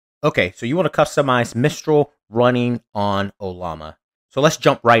Okay, so you want to customize Mistral running on Ollama. So let's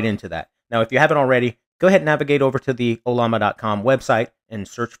jump right into that. Now, if you haven't already, go ahead and navigate over to the Ollama.com website and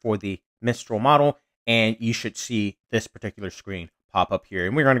search for the Mistral model, and you should see this particular screen pop up here.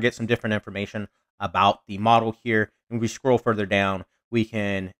 And we're going to get some different information about the model here. And we scroll further down, we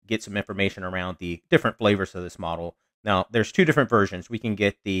can get some information around the different flavors of this model. Now, there's two different versions. We can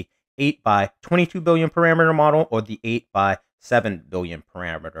get the 8 by 22 billion parameter model or the 8 by 7 billion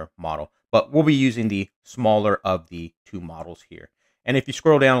parameter model, but we'll be using the smaller of the two models here. And if you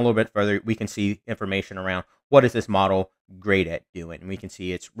scroll down a little bit further, we can see information around what is this model great at doing. And we can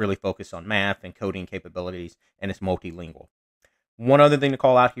see it's really focused on math and coding capabilities, and it's multilingual. One other thing to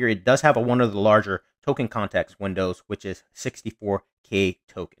call out here, it does have one of the larger token context windows, which is 64K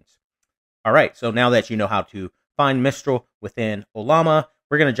tokens. All right, so now that you know how to find Mistral within Ollama,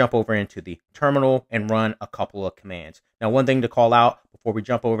 we're going to jump over into the terminal and run a couple of commands. Now, one thing to call out before we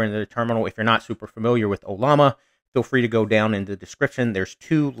jump over into the terminal, if you're not super familiar with Ollama, feel free to go down in the description. There's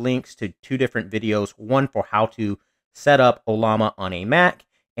two links to two different videos, one for how to set up Ollama on a Mac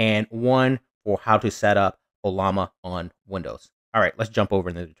and one for how to set up Ollama on Windows. All right, let's jump over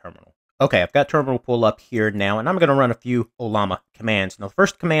into the terminal. Okay, I've got terminal pull up here now, and I'm going to run a few Ollama commands. Now, the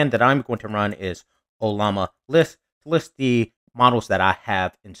first command that I'm going to run is Ollama list to list the models that I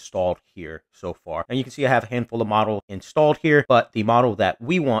have installed here so far. And you can see I have a handful of models installed here, but the model that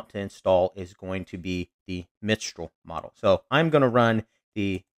we want to install is going to be the Mistral model. So I'm going to run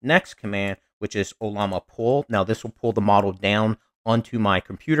the next command, which is Ollama pull. Now this will pull the model down onto my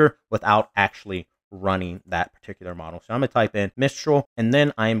computer without actually running that particular model. So I'm going to type in Mistral, and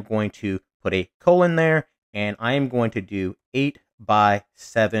then I am going to put a colon there, and I am going to do 8 by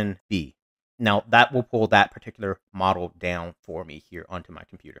 7B. Now that will pull that particular model down for me here onto my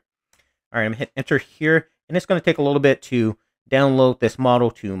computer. All right, I'm gonna hit enter here, and it's gonna take a little bit to download this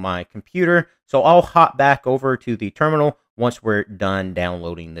model to my computer. So I'll hop back over to the terminal once we're done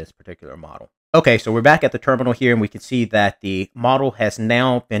downloading this particular model. Okay, so we're back at the terminal here, and we can see that the model has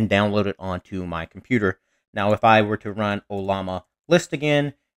now been downloaded onto my computer. Now, if I were to run Ollama list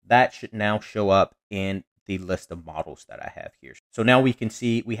again, that should now show up in the list of models that I have here. So now we can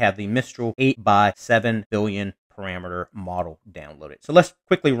see we have the Mistral 8 by 7 billion parameter model downloaded. So let's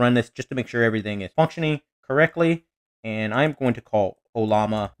quickly run this just to make sure everything is functioning correctly. And I'm going to call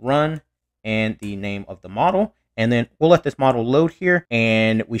Ollama run and the name of the model. And then we'll let this model load here,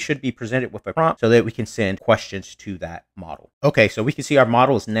 and we should be presented with a prompt so that we can send questions to that model. Okay, so we can see our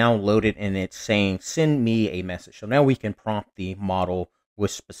model is now loaded, and it's saying, send me a message. So now we can prompt the model with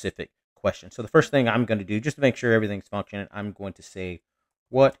specific questions. So the first thing I'm going to do, just to make sure everything's functioning, I'm going to say,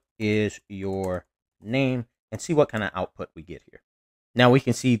 what is your name? And see what kind of output we get here. Now we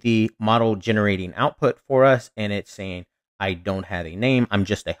can see the model generating output for us, and it's saying, I don't have a name. I'm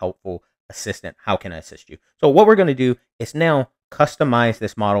just a helpful assistant. How can I assist you? So what we're going to do is now customize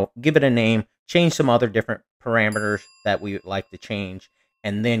this model, give it a name, change some other different parameters that we would like to change,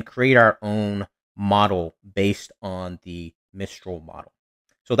 and then create our own model based on the Mistral model.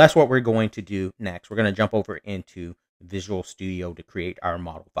 So that's what we're going to do next. We're going to jump over into Visual Studio to create our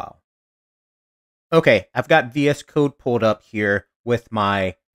model file. Okay, I've got VS Code pulled up here with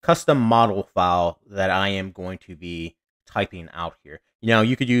my custom model file that I am going to be typing out here. You know,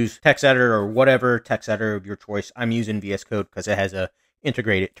 you could use text editor or whatever text editor of your choice. I'm using VS Code because it has a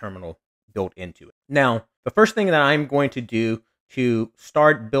integrated terminal built into it. Now, the first thing that I'm going to do to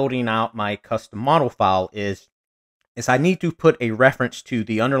start building out my custom model file is I need to put a reference to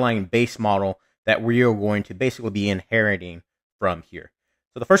the underlying base model that we are going to basically be inheriting from here.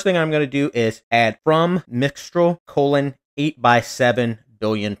 So the first thing I'm going to do is add from Mixtral colon 8 by 7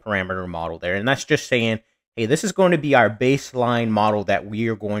 billion parameter model there. And that's just saying, hey, this is going to be our baseline model that we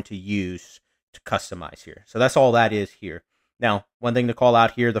are going to use to customize here. So that's all that is here. Now, one thing to call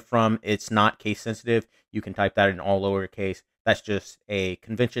out here, the from, it's not case sensitive. You can type that in all lowercase. That's just a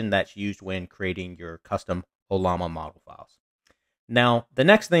convention that's used when creating your custom Ollama model files. Now, the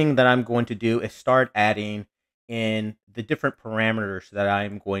next thing that I'm going to do is start adding in the different parameters that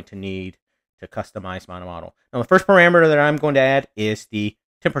I'm going to need to customize my model. Now, the first parameter that I'm going to add is the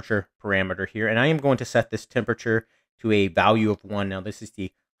temperature parameter here, and I am going to set this temperature to a value of 1. Now, this is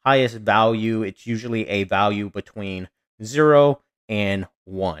the highest value. It's usually a value between 0 and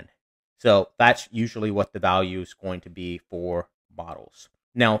 1. So that's usually what the value is going to be for models.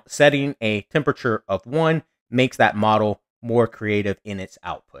 Now, setting a temperature of 1 makes that model more creative in its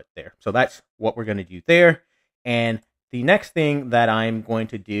output there. So that's what we're going to do there. And the next thing that I'm going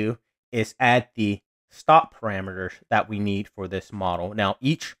to do is add the stop parameters that we need for this model. Now,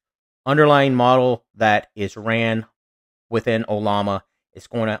 each underlying model that is ran within Ollama it's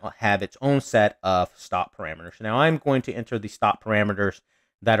going to have its own set of stop parameters. Now I'm going to enter the stop parameters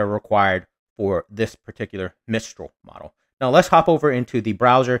that are required for this particular Mistral model. Now let's hop over into the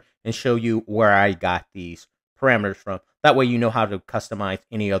browser and show you where I got these parameters from. That way you know how to customize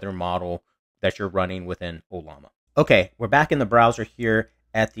any other model that you're running within Ollama. Okay, we're back in the browser here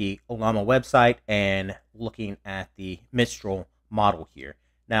at the Ollama website and looking at the Mistral model here.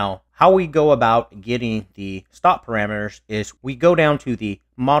 Now, how we go about getting the stop parameters is we go down to the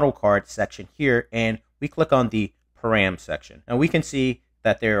model card section here and we click on the param section. Now we can see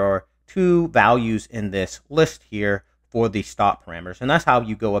that there are 2 values in this list here for the stop parameters, and that's how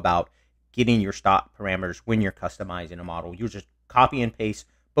you go about getting your stop parameters when you're customizing a model. You just copy and paste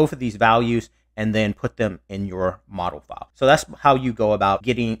both of these values and then put them in your model file. So that's how you go about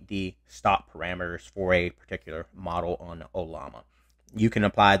getting the stop parameters for a particular model on Ollama. You can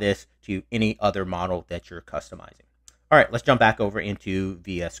apply this to any other model that you're customizing. All right, let's jump back over into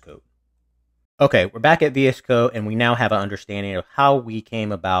VS Code. Okay, we're back at VS Code, and we now have an understanding of how we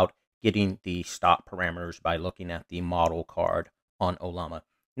came about getting the stop parameters by looking at the model card on Ollama.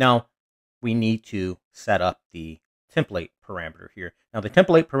 Now, we need to set up the template parameter here. Now, the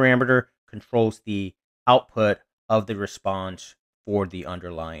template parameter controls the output of the response for the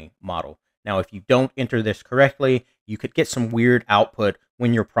underlying model. Now, if you don't enter this correctly, you could get some weird output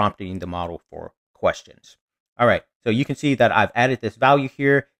when you're prompting the model for questions. All right, so you can see that I've added this value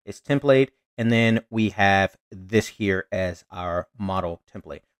here, it's template, and then we have this here as our model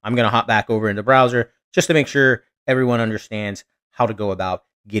template. I'm going to hop back over in the browser just to make sure everyone understands how to go about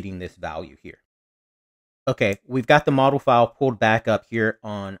getting this value here. Okay, we've got the model file pulled back up here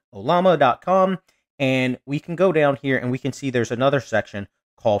on Ollama.com, and we can go down here and we can see there's another section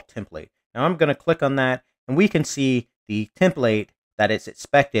called template. Now I'm going to click on that, and we can see the template that is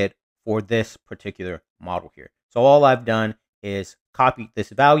expected for this particular model here. So all I've done is copy this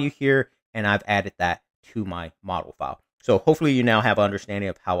value here, and I've added that to my model file. So hopefully you now have an understanding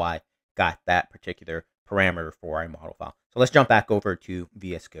of how I got that particular parameter for our model file. So let's jump back over to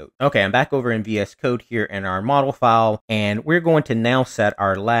VS Code. Okay, I'm back over in VS Code here in our model file, and we're going to now set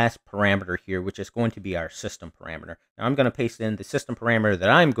our last parameter here, which is going to be our system parameter. Now I'm going to paste in the system parameter that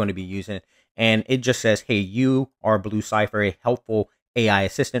I'm going to be using, and it just says, hey, you are Blue Cipher, a helpful AI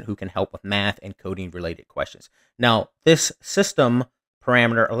assistant who can help with math and coding related questions. Now, this system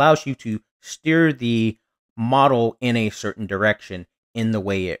parameter allows you to steer the model in a certain direction in the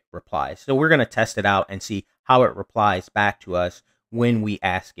way it replies. So we're going to test it out and see how it replies back to us when we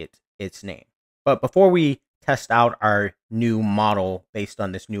ask it its name. But before we test out our new model based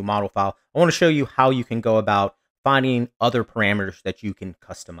on this new model file, I want to show you how you can go about finding other parameters that you can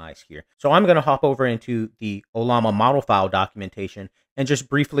customize here. So I'm going to hop over into the Ollama model file documentation and just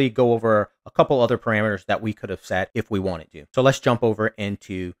briefly go over a couple other parameters that we could have set if we wanted to. So let's jump over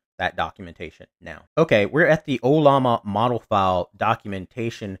into that documentation now. Okay, we're at the Ollama model file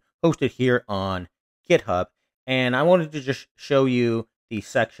documentation hosted here on GitHub, and I wanted to just show you the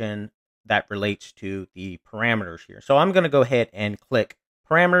section that relates to the parameters here. So I'm going to go ahead and click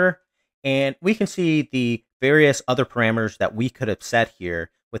parameter, and we can see the various other parameters that we could have set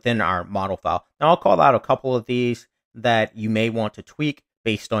here within our model file. Now I'll call out a couple of these that you may want to tweak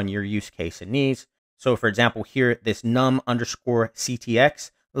based on your use case and needs. So for example, here, this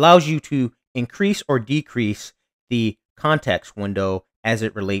num_ctx allows you to increase or decrease the context window as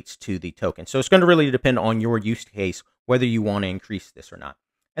it relates to the token. So it's going to really depend on your use case, whether you want to increase this or not.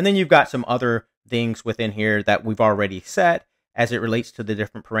 And then you've got some other things within here that we've already set as it relates to the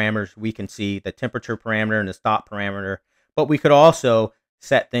different parameters. We can see the temperature parameter and the stop parameter, but we could also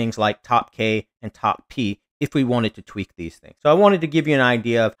set things like top K and top P if we wanted to tweak these things. So I wanted to give you an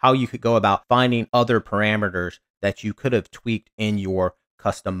idea of how you could go about finding other parameters that you could have tweaked in your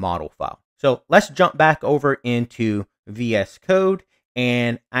custom model file. So let's jump back over into VS Code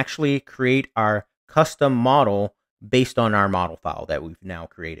and actually create our custom model based on our model file that we've now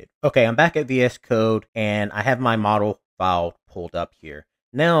created. Okay, I'm back at VS Code and I have my model file pulled up here.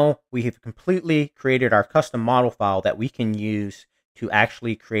 Now we have completely created our custom model file that we can use to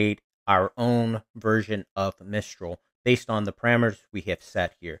actually create our own version of Mistral based on the parameters we have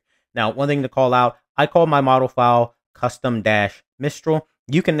set here. Now, one thing to call out, I call my model file custom-Mistral.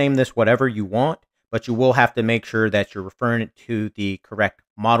 You can name this whatever you want, but you will have to make sure that you're referring it to the correct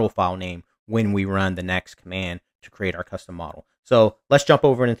model file name when we run the next command to create our custom model. So let's jump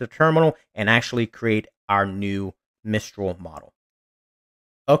over into the terminal and actually create our new Mistral model.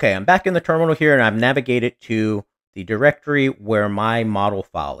 Okay, I'm back in the terminal here and I've navigated to the directory where my model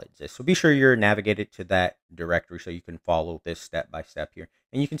file exists. So be sure you're navigated to that directory so you can follow this step by step here.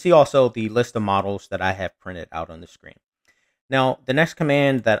 And you can see also the list of models that I have printed out on the screen. Now, the next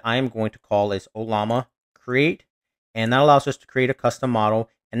command that I'm going to call is Ollama create, and that allows us to create a custom model.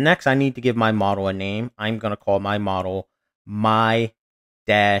 And next, I need to give my model a name. I'm going to call my model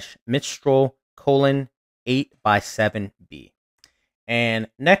my-Mistral 8x7b. And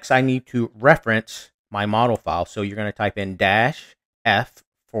next, I need to reference my model file. So you're going to type in -f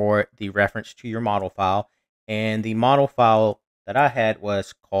for the reference to your model file. And the model file that I had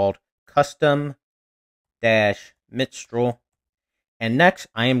was called CUSTOM Mixtral. And next,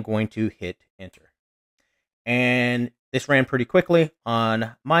 I am going to hit enter. And this ran pretty quickly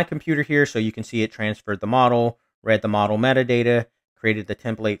on my computer here. So you can see it transferred the model, read the model metadata, created the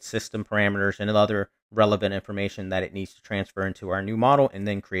template system parameters and other relevant information that it needs to transfer into our new model, and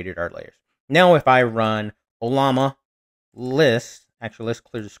then created our layers. Now, if I run Ollama list, actually, let's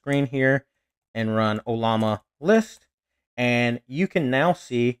clear the screen here and run Ollama list. And you can now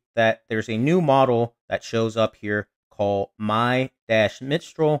see that there's a new model that shows up here called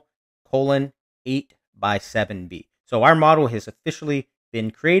my-Mistral 8x7b. So our model has officially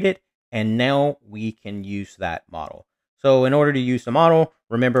been created, and now we can use that model. So in order to use the model,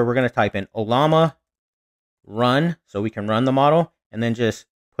 remember, we're going to type in Ollama run, so we can run the model, and then just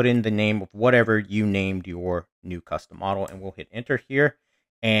put in the name of whatever you named your new custom model, and we'll hit enter here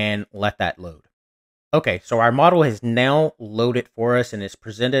and let that load. Okay, so our model has now loaded for us, and it's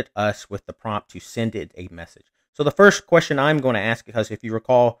presented us with the prompt to send it a message. So the first question I'm going to ask, because if you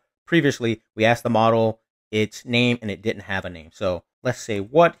recall previously, we asked the model its name and it didn't have a name. So let's say,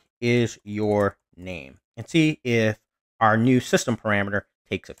 what is your name? And see if our new system parameter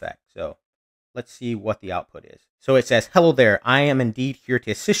takes effect. So let's see what the output is. So it says, hello there, I am indeed here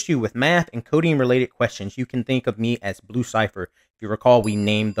to assist you with math and coding related questions. You can think of me as Blue Cipher. If you recall, we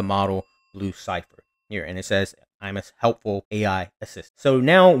named the model Blue Cipher here, and it says, I'm a helpful AI assistant. So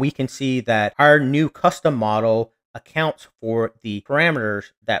now we can see that our new custom model accounts for the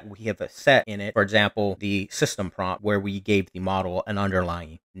parameters that we have set in it. For example, the system prompt, where we gave the model an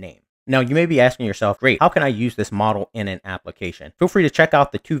underlying name. Now, you may be asking yourself, great, how can I use this model in an application? Feel free to check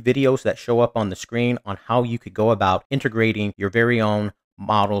out the 2 videos that show up on the screen on how you could go about integrating your very own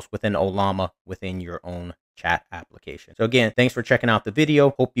models within Ollama within your own chat application. So again, thanks for checking out the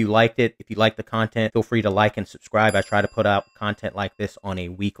video. Hope you liked it. If you like the content, feel free to like and subscribe. I try to put out content like this on a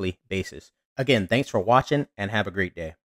weekly basis. Again, thanks for watching and have a great day.